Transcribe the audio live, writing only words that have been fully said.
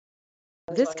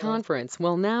This conference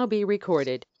will now be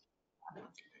recorded.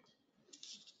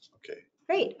 Okay.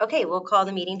 Great. Okay, we'll call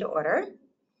the meeting to order.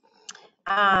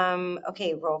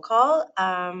 Okay, roll call.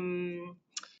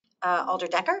 Alder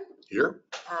Decker, Here.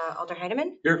 Alder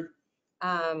Heineman, Here.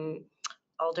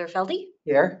 Alder Feldy,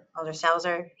 Here. Alder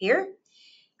Salzer here.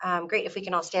 Great. If we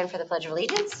can all stand for the Pledge of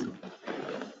Allegiance.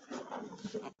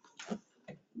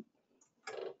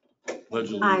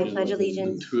 I pledge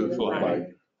allegiance to the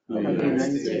flag of the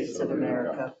United States of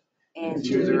America and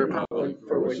to the republic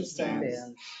for which it stands,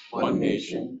 one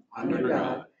nation, under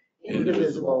God,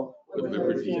 indivisible, with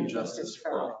liberty and justice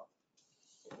for all.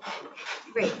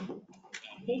 Great.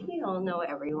 I think we all know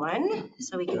everyone,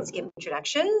 so we can skip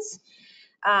introductions.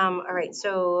 All right,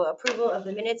 so approval of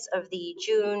the minutes of the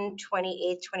June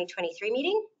 28th, 2023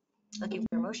 meeting. Looking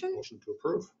for a motion? Motion to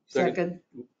approve. Second.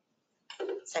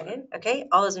 Second. Okay,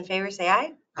 all those in favor say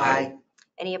aye. Aye.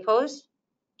 Any opposed?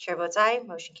 Chair votes aye.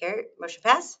 Motion carried. Motion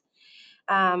pass.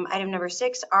 Item number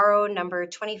 6, RO number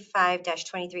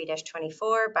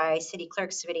 25-23-24 by city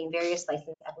clerk submitting various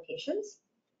license applications.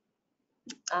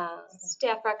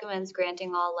 Staff recommends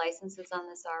granting all licenses on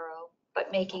this RO,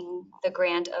 but making the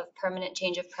grant of permanent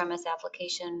change of premise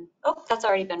application. Oh, that's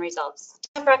already been resolved.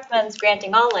 Staff recommends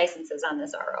granting all licenses on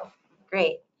this RO.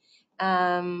 Great.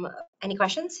 Any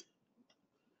questions?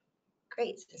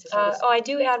 Great. I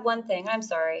do add one thing. I'm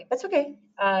sorry. That's okay.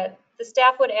 The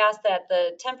staff would ask that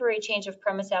the temporary change of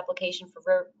premise application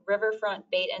for Riverfront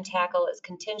Bait and Tackle is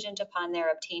contingent upon their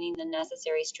obtaining the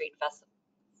necessary street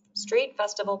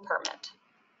festival permit.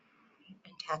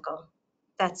 And tackle.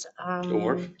 That's The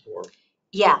wharf.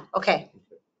 Yeah. Okay.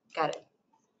 Got it.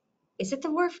 Is it the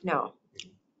wharf? No.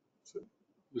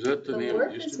 Was that the The name?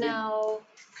 wharf it used is to be? now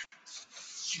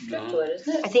No. Driftwood,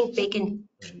 isn't it? I think Bacon.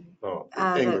 Oh,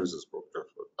 Anglers is broke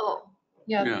Driftwood. Oh,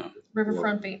 Yeah, Yeah.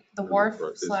 Riverfront Bait, the wharf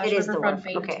Riverfront is- slash It is the Riverfront wharf.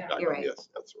 Bait. Okay. Tackle. You're right. Yes,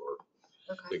 that's where.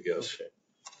 okay. I guess.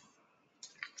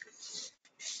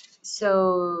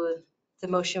 So the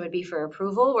motion would be for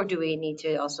approval, or do we need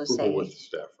to also Approval say? with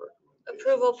staff recommendation.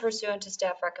 Approval pursuant to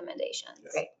staff recommendations.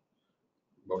 Great.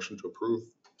 Motion to approve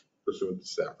pursuant to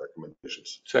staff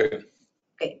recommendations. Second.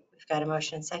 Great. We've got a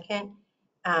motion and second.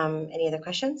 Any other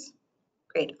questions?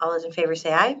 Great. All those in favor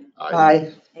say aye.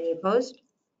 Aye. Any opposed?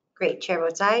 Great. Chair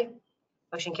votes aye.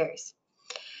 Motion carries.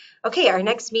 Okay, our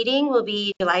next meeting will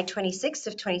be July 26th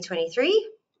of 2023.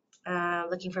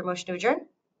 Looking for a motion to adjourn?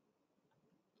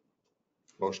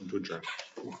 Motion to adjourn.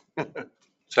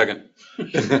 Second.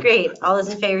 Great. All those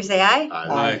in favor say aye.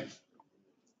 Aye.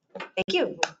 Thank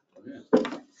you.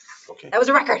 Okay. That was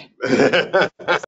a record.